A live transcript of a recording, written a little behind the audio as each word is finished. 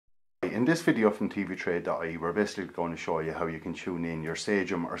in this video from tvtrade.ie we're basically going to show you how you can tune in your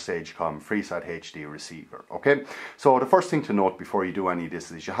Sagem or Sagecom Freesat HD receiver. Okay, so the first thing to note before you do any of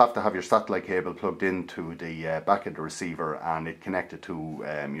this is you have to have your satellite cable plugged into the back of the receiver and it connected to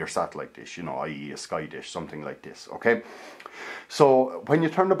your satellite dish, you know, i.e. a Sky dish, something like this. Okay, so when you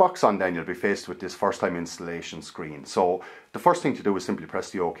turn the box on, then you'll be faced with this first time installation screen. So the first thing to do is simply press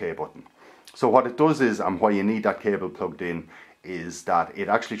the OK button. So what it does is, and why you need that cable plugged in, is that it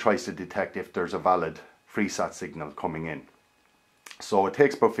actually tries to detect if there's a valid Freesat signal coming in. So it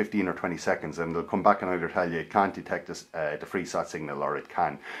takes about 15 or 20 seconds and they'll come back and either tell you it can't detect this, the Freesat signal, or it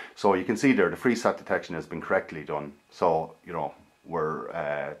can. So you can see there the Freesat detection has been correctly done. So, you know,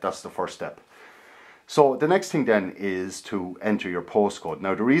 that's the first step. So the next thing then is to enter your postcode.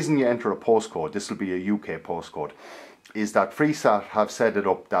 Now the reason you enter a postcode, this will be a UK postcode, is that Freesat have set it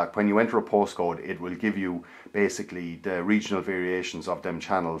up that when you enter a postcode it will give you basically the regional variations of them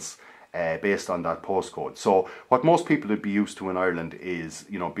channels based on that postcode. So what most people would be used to in Ireland is,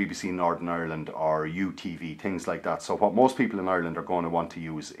 you know, BBC Northern Ireland or UTV, things like that. So what most people in Ireland are going to want to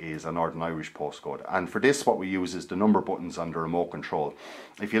use is a Northern Irish postcode. And for this what we use is the number buttons on the remote control.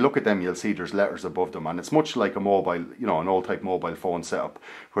 If you look at them you'll see there's letters above them, and it's much like a mobile, you know, an old type mobile phone setup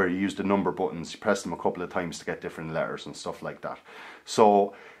where you use the number buttons, you press them a couple of times to get different letters and stuff like that.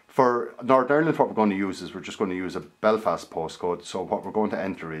 So for Northern Ireland, what we're going to use is we're just going to use a Belfast postcode. So what we're going to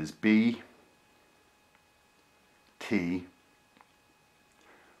enter is BT1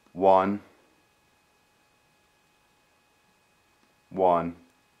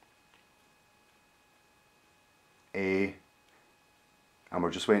 A, and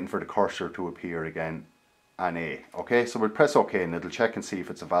we're just waiting for the cursor to appear again, and A. Okay, so we'll press OK and it'll check and see if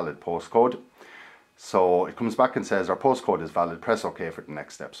it's a valid postcode. So it comes back and says our postcode is valid, press OK for the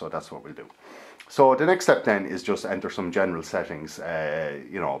next step. So that's what we'll do. So the next step then is just enter some general settings,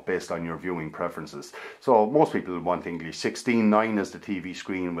 you know, based on your viewing preferences. So most people want English. 16:9 as the TV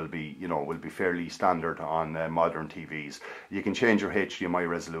screen will be, you know, will be fairly standard on modern TVs. You can change your HDMI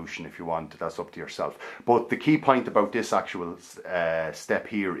resolution if you want, that's up to yourself. But the key point about this actual step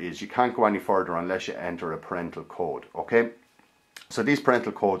here is you can't go any further unless you enter a parental code, okay? So these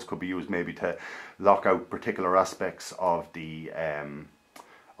parental codes could be used maybe to lock out particular aspects of the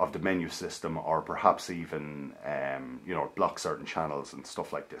menu system, or perhaps even you know, block certain channels and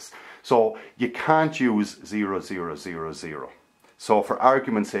stuff like this. So you can't use 0000. So for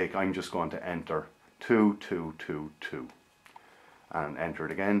argument's sake, I'm just going to enter 2222 and enter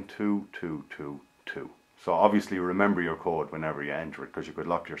it again, 2222. So obviously remember your code whenever you enter it, because you could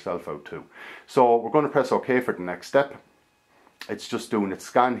lock yourself out too. So we're going to press OK for the next step. It's just doing its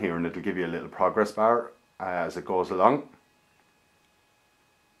scan here and it'll give you a little progress bar as it goes along.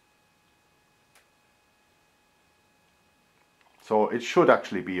 So it should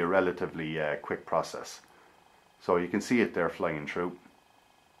actually be a relatively quick process. So you can see it there flying through.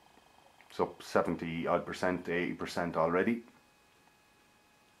 So 70 odd percent, 80% already.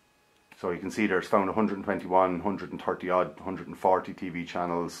 So you can see there's found 121, 130 odd, 140 TV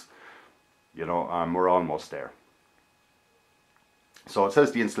channels, you know, and we're almost there. So it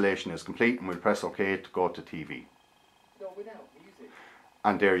says the installation is complete and we'll press OK to go to TV. No, without music.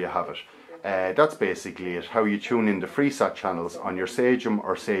 And there you have it. That's basically it, how you tune in the Freesat channels on your Sagem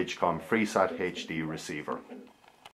or Sagecom Freesat HD receiver.